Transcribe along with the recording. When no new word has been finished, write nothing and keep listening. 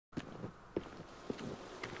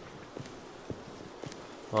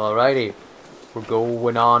Alrighty. We're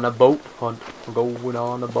going on a boat hunt. We're going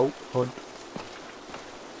on a boat hunt.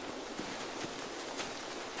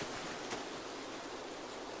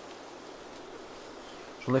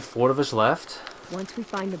 There's only 4 of us left. Once we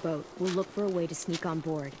find the boat, we'll look for a way to sneak on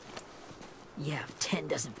board. Yeah, if 10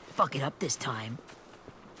 doesn't fuck it up this time.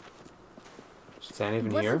 Is 10 even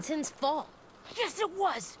It here? wasn't Tin's fault. Yes, it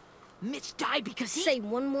was! Mitch died because he... Say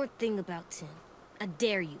one more thing about Tin. I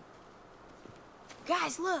dare you.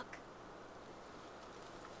 Guys, look!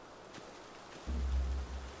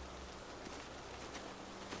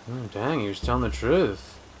 Oh, dang, he was telling the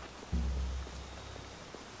truth.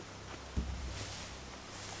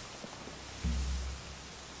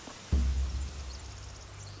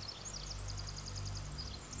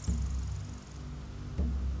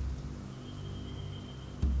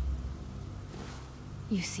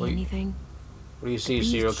 You see Wait. anything? What do you see,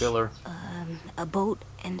 serial killer? A boat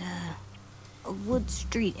and a wood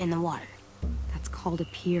street in the water. That's called a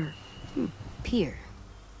pier. Pier.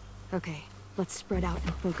 Okay, let's spread out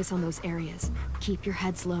and focus on those areas. Keep your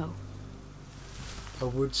heads low. A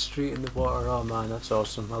wood street in the water. Oh man, that's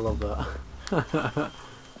awesome. I love that.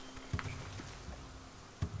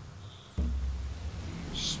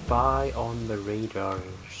 Spy on the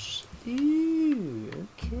radars. Ooh,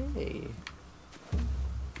 okay.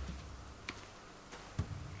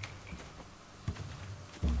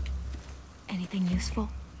 Anything useful?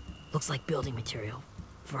 Looks like building material.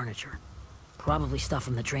 Furniture. Probably stuff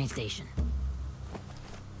from the train station.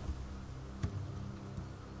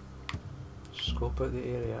 Scope out the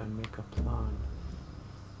area and make a plan.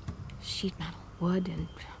 Sheet metal, wood, and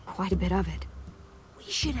quite a bit of it. We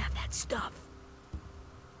should have that stuff.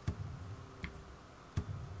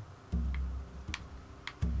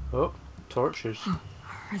 Oh, torches.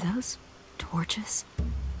 Are those torches?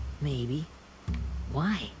 Maybe.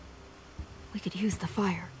 Why? We could use the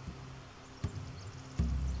fire.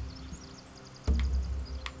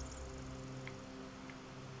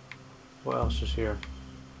 What else is here?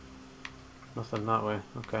 Nothing that way.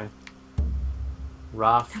 Okay.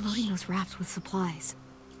 Rafts. They're loading those rafts with supplies.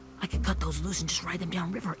 I could cut those loose and just ride them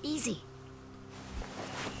downriver. Easy.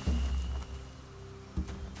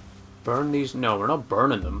 Burn these? No, we're not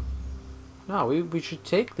burning them. No, we should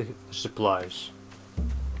take the supplies.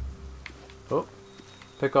 Oh.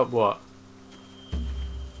 Pick up what?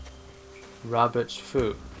 Rabbit's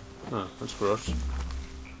foot. Oh, that's gross.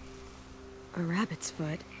 A rabbit's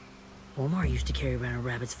foot. Omar used to carry around a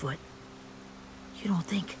rabbit's foot. You don't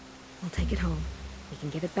think? We'll take it home. We can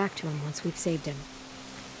give it back to him once we've saved him.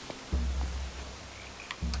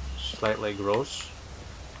 Slightly gross.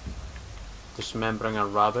 Dismembering a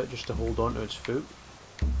rabbit just to hold on to its foot.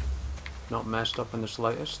 Not messed up in the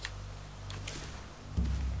slightest.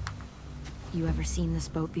 You ever seen this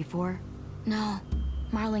boat before? No.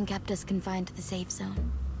 Marlin kept us confined to the safe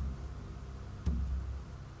zone.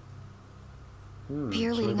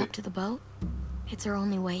 Pier so leading maybe- up to the boat? It's our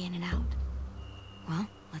only way in and out. Well,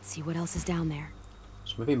 let's see what else is down there.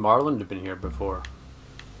 So maybe Marlin had been here before.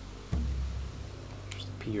 There's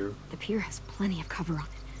the pier. The pier has plenty of cover on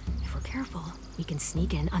it. If we're careful, we can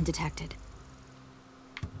sneak in undetected.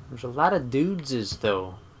 There's a lot of dudeses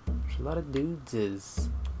though. There's a lot of dudeses.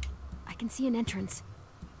 I can see an entrance.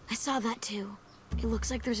 I saw that too. It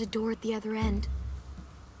looks like there's a door at the other end.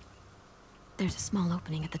 There's a small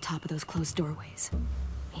opening at the top of those closed doorways.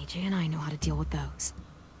 AJ and I know how to deal with those.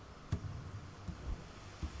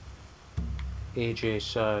 AJ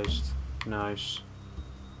sized. Nice.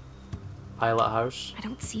 Pilot house. I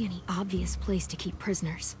don't see any obvious place to keep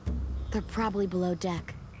prisoners. They're probably below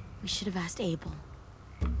deck. We should have asked Abel.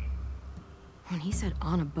 When he said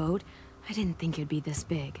on a boat, I didn't think it'd be this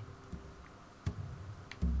big.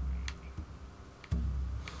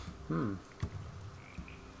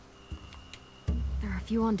 There are a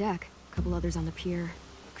few on deck, a couple others on the pier.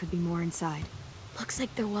 Could be more inside. Looks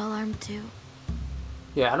like they're well armed too.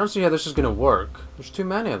 Yeah, I don't see how this is gonna work. There's too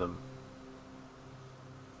many of them.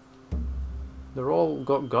 They're all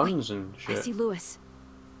got guns and I shit. see Lewis.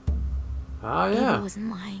 Ah, Abel yeah. wasn't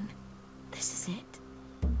lying. This is it.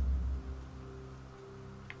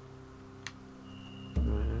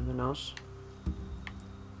 Anything else?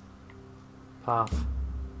 Path.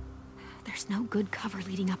 There's no good cover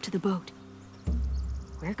leading up to the boat.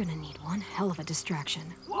 We're gonna need one hell of a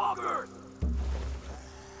distraction.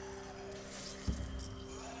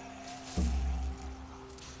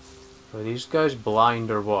 Are these guys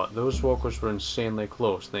blind or what? Those walkers were insanely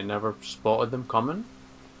close. They never spotted them coming?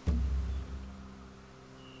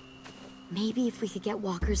 Maybe if we could get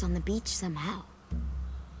walkers on the beach somehow.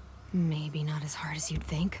 Maybe not as hard as you'd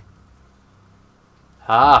think.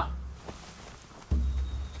 Ah!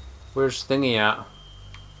 Where's Thingy at?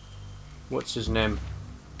 What's his name?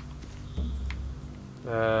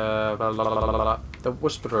 The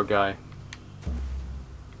Whisperer guy.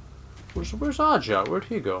 Where's Aj at? Where'd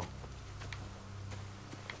he go?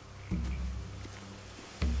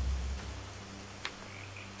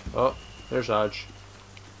 Oh, there's Aj.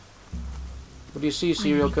 What do you see,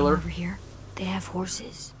 serial Anything killer? over here? They have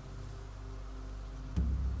horses.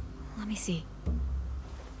 Let me see.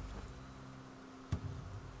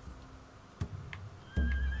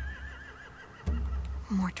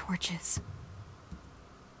 More torches.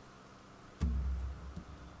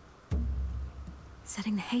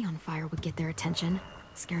 Setting the hay on fire would get their attention.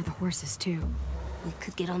 Scare the horses, too. We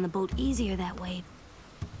could get on the boat easier that way.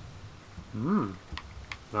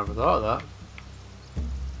 Never thought of that.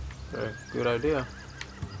 Very good idea.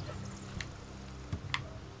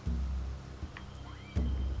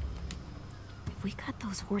 If we cut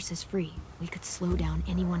those horses free, we could slow down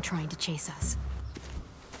anyone trying to chase us.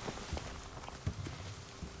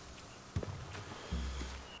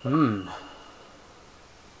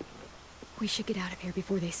 We should get out of here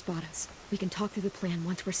before they spot us. We can talk through the plan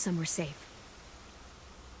once we're somewhere safe.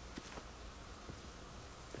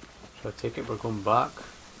 So I take it we're going back.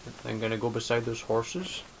 I'm gonna go beside those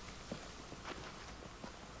horses.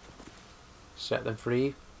 Set them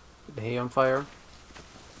free. Put the hay on fire.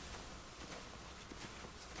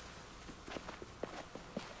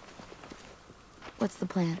 What's the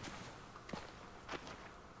plan?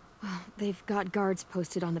 Well, they've got guards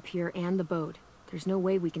posted on the pier and the boat. There's no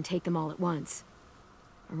way we can take them all at once.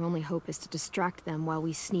 Our only hope is to distract them while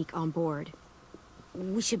we sneak on board.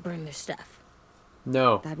 We should burn their stuff.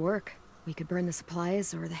 No. That'd work. We could burn the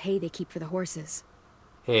supplies or the hay they keep for the horses.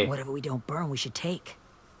 Hey. Whatever we don't burn, we should take.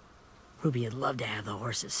 Ruby would love to have the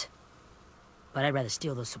horses. But I'd rather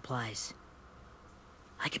steal those supplies.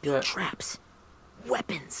 I could build Yeah. traps.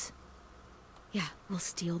 Weapons. Yeah, we'll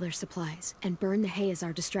steal their supplies and burn the hay as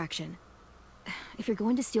our distraction. If you're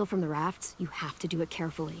going to steal from the rafts, you have to do it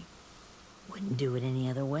carefully. Wouldn't do it any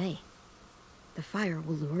other way. The fire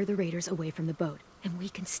will lure the raiders away from the boat, and we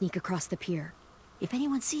can sneak across the pier. If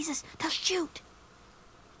anyone sees us, they'll shoot.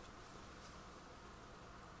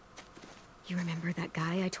 You remember that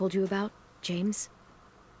guy I told you about? James?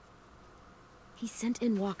 He sent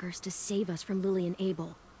in walkers to save us from Lily and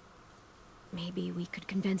Abel. Maybe we could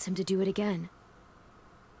convince him to do it again.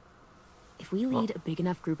 If we lead a big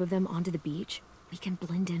enough group of them onto the beach, we can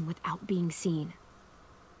blend in without being seen.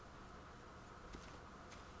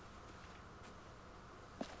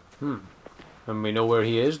 And we know where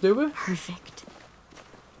he is, do we? Perfect.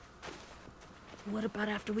 What about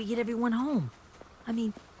after we get everyone home? I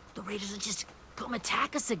mean, the raiders will just come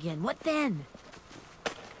attack us again. What then?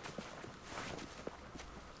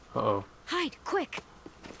 Uh-oh. Hide, quick!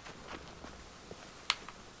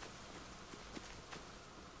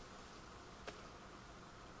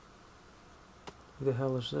 Who the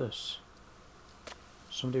hell is this?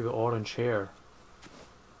 Somebody with orange hair.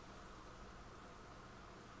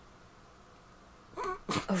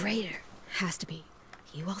 A raider. Has to be.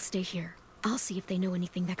 You all stay here. I'll see if they know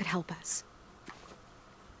anything that could help us.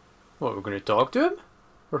 What, we're gonna talk to him?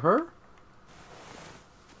 Or her?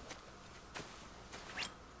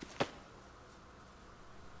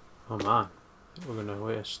 Oh man. We're gonna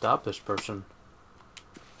wait to stop this person.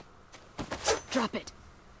 Drop it.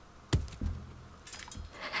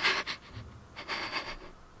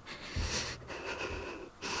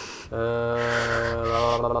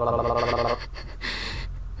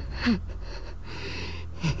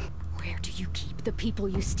 Where do you keep the people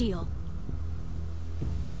you steal?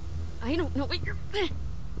 I don't know what you're...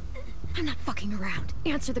 I'm not fucking around.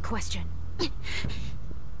 Answer the question.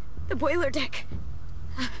 The boiler deck.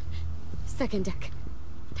 Second deck.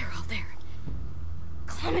 They're all there.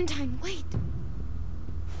 Clementine, wait.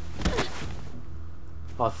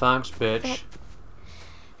 Oh, thanks, bitch.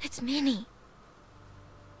 It's Minnie.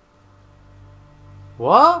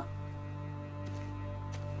 What?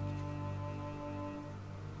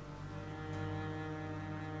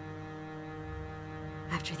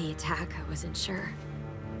 After the attack, I wasn't sure.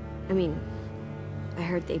 I mean, I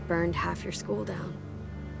heard they burned half your school down.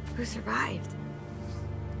 Who survived?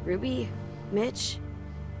 Ruby? Mitch?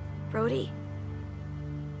 Brody?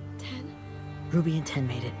 Ten? Ruby and Ten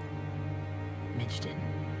made it. Mitch didn't.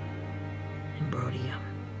 And Brody,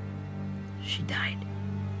 she died.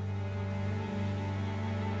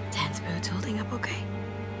 Ten's boots holding up okay?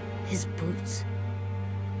 His boots.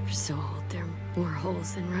 They're so old, there are more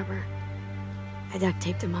holes than rubber. I duct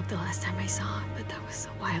taped him up the last time I saw him, but that was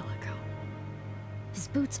a while ago. His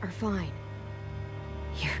boots are fine.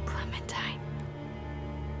 You're Clementine.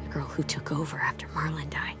 The girl who took over after Marlon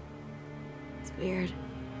died. weird.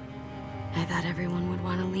 I thought everyone would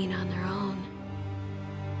want to lean on their own.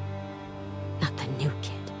 Not the new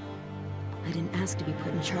kid. I didn't ask to be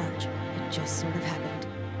put in charge. It just sort of happened.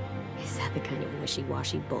 Is that the kind of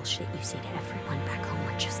wishy-washy bullshit you say to everyone back home,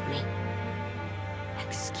 or just me?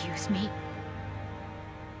 Excuse me?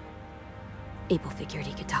 Abel figured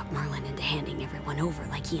he could talk Merlin into handing everyone over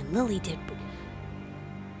like he and Lily did, but...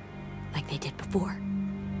 like they did before.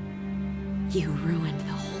 You ruined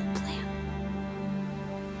the whole plan.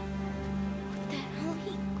 The hell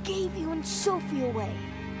he gave you and Sophie away.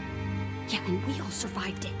 Yeah, and we all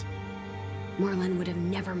survived it. Merlin would have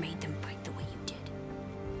never made them fight the way you did.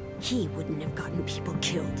 He wouldn't have gotten people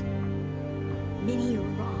killed. Minnie, you're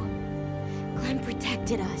wrong. Clem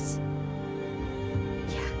protected us.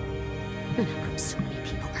 Yeah, and how come so many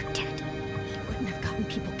people are dead? He wouldn't have gotten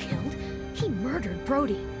people killed. He murdered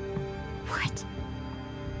Brody. What?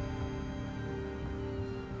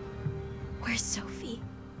 Where's Sophie?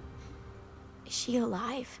 Is she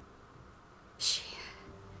alive?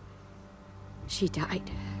 She died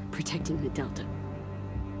protecting the Delta.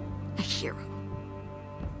 A hero.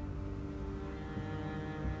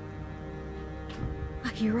 A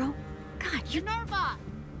hero? God, you... Nerva!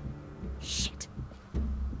 Shit.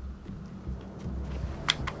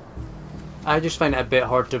 I just find it a bit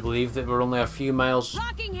hard to believe that we're only a few miles,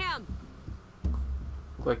 Rockingham!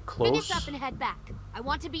 like, close. Finish up and head back. I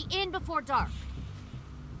want to be in before dark.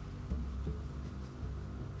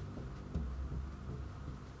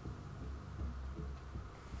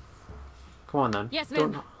 Come on then. Yes,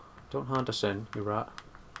 ma'am. Don't hand us in, you rat.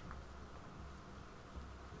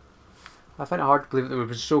 I find it hard to believe that we've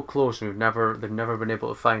been so close and they've never been able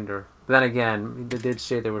to find her. But then again, they did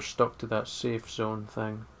say they were stuck to that safe zone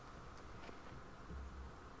thing.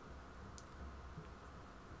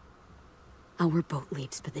 Our boat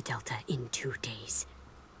leaves for the Delta in 2 days.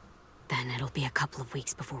 Then it'll be a couple of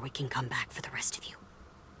weeks before we can come back for the rest of you.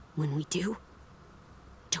 When we do,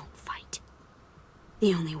 don't fight.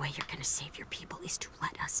 The only way you're gonna save your people is to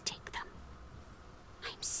let us take them.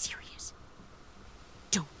 I'm serious.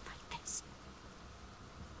 Don't fight this.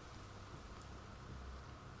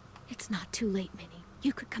 It's not too late, Minnie.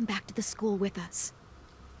 You could come back to the school with us.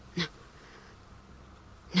 No,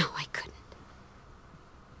 I couldn't.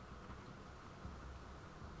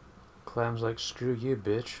 Clem's like, screw you,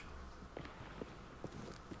 bitch.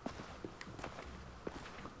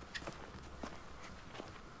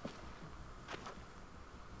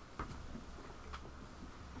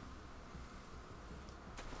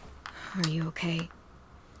 Are you okay?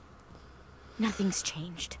 Nothing's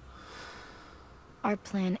changed. Our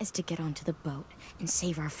plan is to get onto the boat and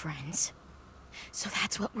save our friends. So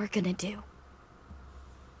that's what we're gonna do.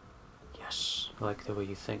 Yes, I like the way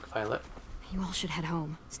you think, Violet. You all should head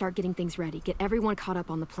home. Start getting things ready. Get everyone caught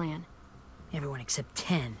up on the plan. Everyone except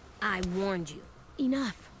 10. I warned you.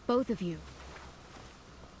 Enough, both of you.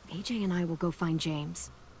 AJ and I will go find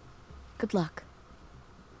James. Good luck.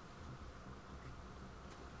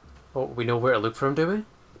 Oh, we know where to look for him, do we?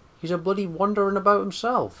 He's a bloody wandering about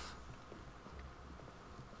himself.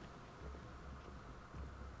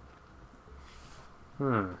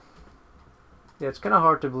 Yeah, it's kind of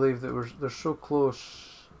hard to believe that they're so close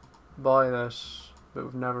by this, but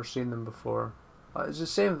we've never seen them before. It's the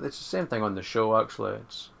same thing on the show, actually.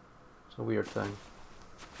 It's a weird thing.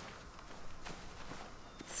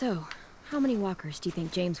 So, how many walkers do you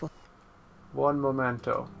think James will... One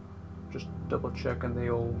momento. Just double checking the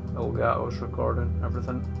old Elgato's recording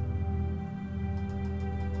everything.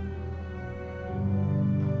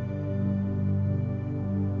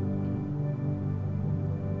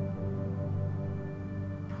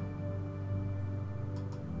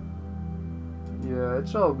 Yeah,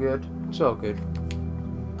 it's all good. It's all good.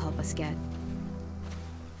 help us get?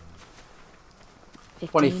 15,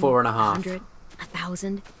 24 and a half. 100,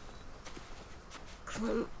 1,000?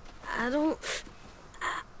 Clem, I don't...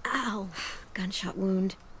 Ow. Gunshot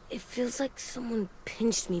wound. It feels like someone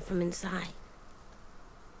pinched me from inside.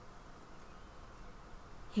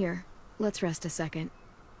 Here, let's rest a second.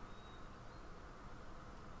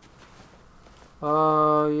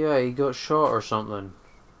 Yeah, he got shot or something.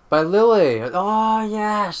 By Lily! Oh,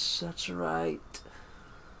 yes! That's right.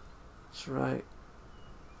 That's right.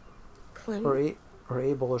 Clem, Or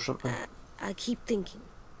Abel or something. I keep thinking.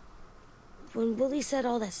 When Willie said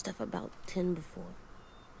all that stuff about Tin before,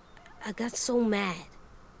 I got so mad.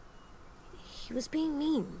 He was being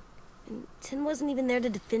mean. And Tin wasn't even there to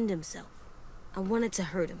defend himself. I wanted to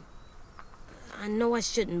hurt him. I know I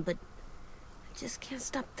shouldn't, but I just can't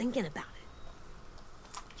stop thinking about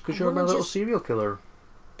it. It's because you're my little serial killer.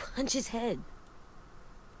 Punch his head.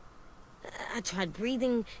 I tried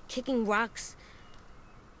breathing, kicking rocks,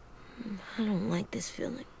 I don't like this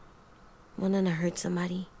feeling. Wanting to hurt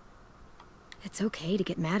somebody. It's okay to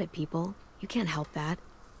get mad at people. You can't help that.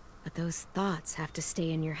 But those thoughts have to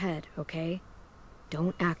stay in your head, okay?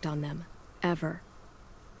 Don't act on them. Ever.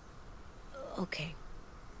 Okay.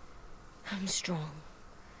 I'm strong.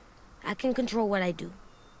 I can control what I do.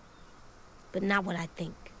 But not what I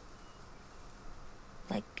think.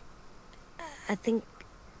 Like, I think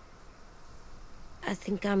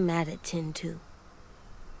I'm mad at Tin, too.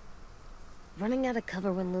 Running out of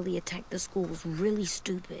cover when Lily attacked the school was really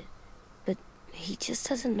stupid. But he just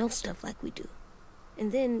doesn't know stuff like we do.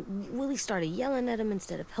 And then Willie started yelling at him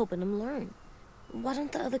instead of helping him learn. Why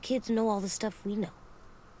don't the other kids know all the stuff we know?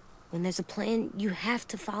 When there's a plan, you have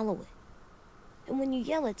to follow it. And when you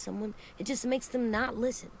yell at someone, it just makes them not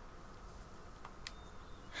listen.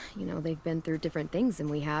 You know, they've been through different things than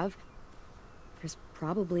we have. There's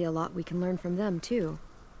probably a lot we can learn from them, too.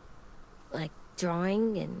 Like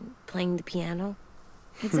drawing and playing the piano?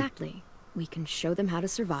 Exactly. We can show them how to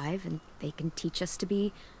survive, and they can teach us to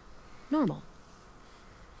be normal.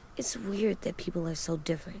 It's weird that people are so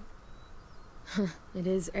different. It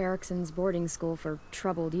is Erickson's boarding school for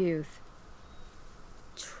troubled youth.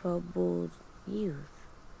 Troubled youth?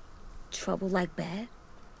 Trouble like bad?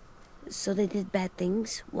 So they did bad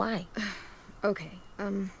things? Why? Okay,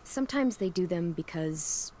 sometimes they do them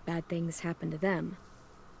because bad things happen to them.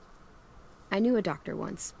 I knew a doctor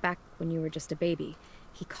once, back when you were just a baby.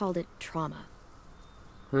 He called it trauma.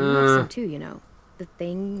 You have some too, you know. The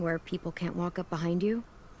thing where people can't walk up behind you.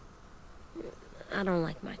 I don't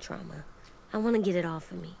like my trauma. I want to get it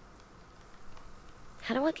off of me.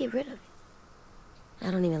 How do I get rid of it?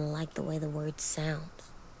 I don't even like the way the word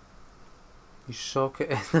sounds. You sock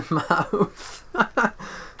it in the mouth.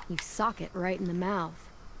 You sock it right in the mouth.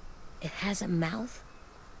 It has a mouth?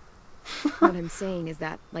 What I'm saying is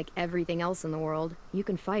that, like everything else in the world, you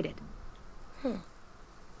can fight it.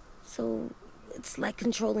 So, it's like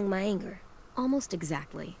controlling my anger. Almost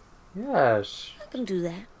exactly. Yes. I can do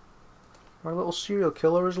that. Our little serial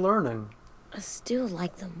killer is learning. I still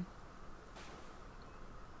like them.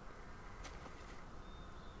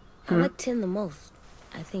 I like Tin the most,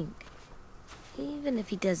 I think. Even if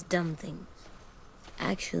he does dumb things.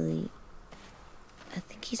 Actually, I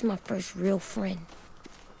think he's my first real friend.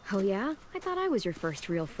 Oh yeah? I thought I was your first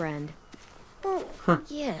real friend. Well,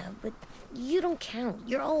 yeah, but you don't count.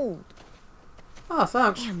 You're old. Oh,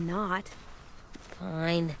 thanks. I am not.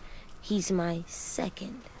 Fine. He's my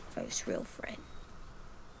second first real friend.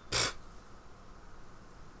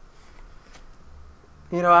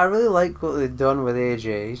 You know, I really like what they've done with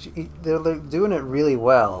AJ. They're like, doing it really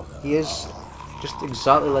well. He is just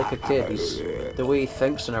exactly like a kid. He's the way he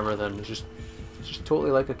thinks and everything is just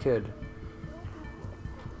totally like a kid.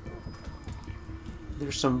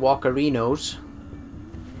 There's some walkerinos.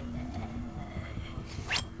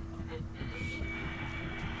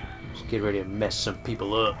 Just get ready to mess some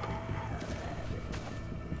people up.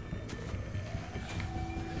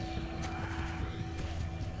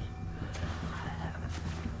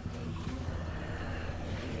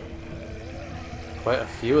 Quite a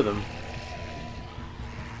few of them.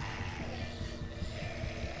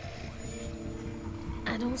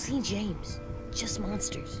 I don't see James. Just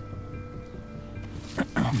monsters.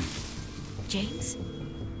 James?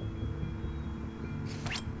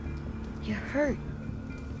 You're hurt.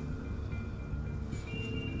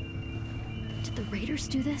 Did the Raiders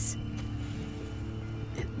do this?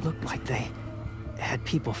 It looked like they had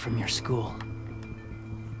people from your school.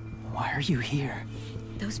 Why are you here?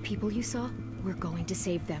 Those people you saw? We're going to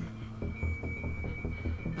save them.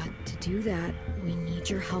 But to do that, we need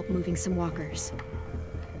your help moving some walkers.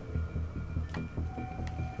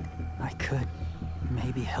 I could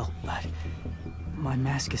maybe help, but my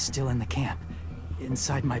mask is still in the camp,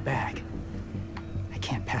 inside my bag. I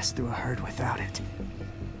can't pass through a herd without it.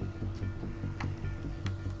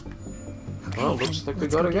 Okay, Well, looks like we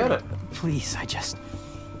let's gotta go get it. Please, I just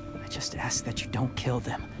ask that you don't kill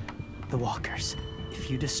them. The walkers.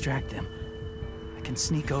 If you distract them, I can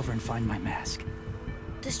sneak over and find my mask.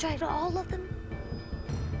 Distract all of them?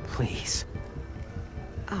 Please.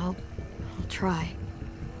 I'll try.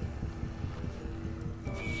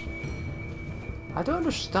 I don't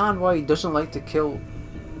understand why he doesn't like to kill.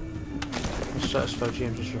 Satisfy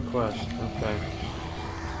James's request. Okay.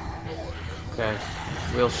 Okay.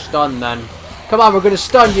 We'll stun then. Come on, we're gonna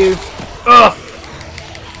stun you. Ugh.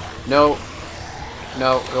 No.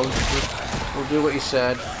 No. We'll do what he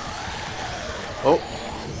said. Oh.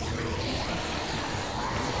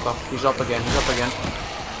 Fuck. He's up again. He's up again.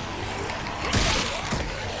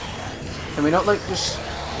 Can we not like just?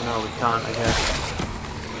 No, we can't. I guess.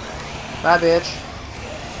 Bye, bitch.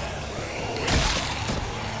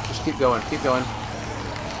 Just keep going, keep going.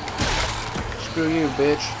 Screw you,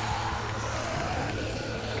 bitch.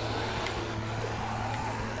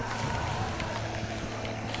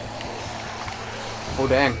 Oh,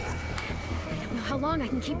 dang. I don't know how long I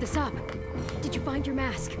can keep this up. Did you find your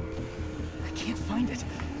mask? I can't find it.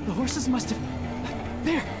 The horses must have...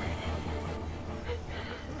 There!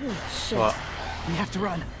 Oh, shit. What? We have to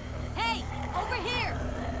run. Hey, over here!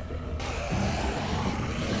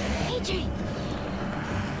 AJ!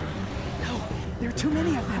 No, there are too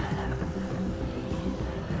many of them.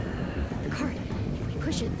 The cart. If we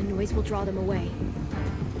push it, the noise will draw them away.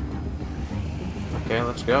 Okay,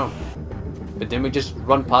 let's go. But didn't we just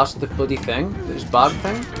run past the bloody thing? This bad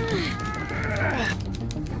thing?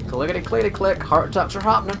 Clickety clickety click, heart attacks are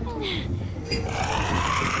happening.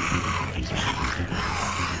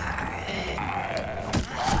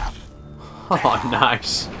 Oh,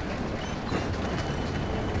 nice.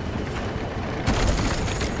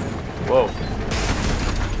 Whoa.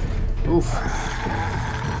 Oof.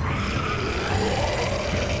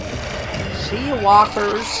 See you,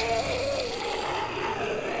 walkers.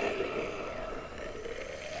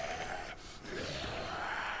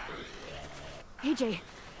 AJ,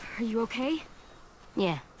 are you okay?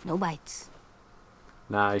 Yeah, no bites.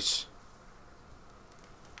 Nice.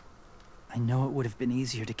 I know it would have been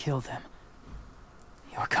easier to kill them.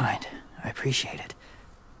 You're kind. I appreciate it.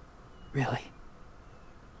 Really.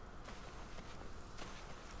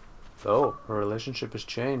 Oh, our relationship has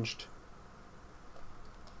changed.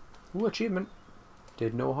 Ooh, achievement.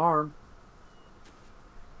 Did no harm.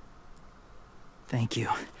 Thank you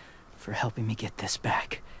for helping me get this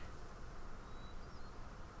back.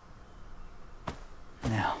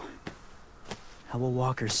 Now, how will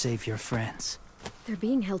walkers save your friends? They're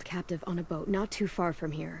being held captive on a boat not too far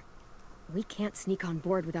from here. We can't sneak on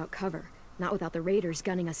board without cover, not without the raiders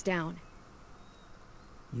gunning us down.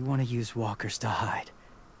 You want to use walkers to hide?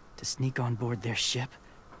 To sneak on board their ship?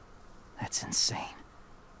 That's insane.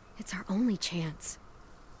 It's our only chance.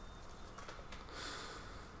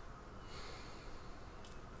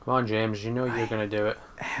 Come on, James, you know you're gonna do it.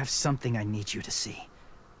 I have something I need you to see.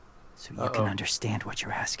 So you can understand what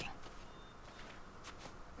you're asking.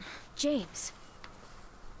 James.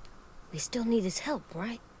 We still need his help,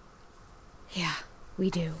 right? Yeah, we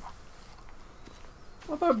do.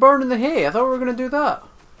 What about burning the hay? I thought we were gonna do that. I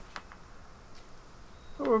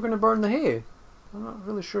thought we were gonna burn the hay. I'm not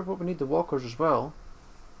really sure what we need the walkers as well.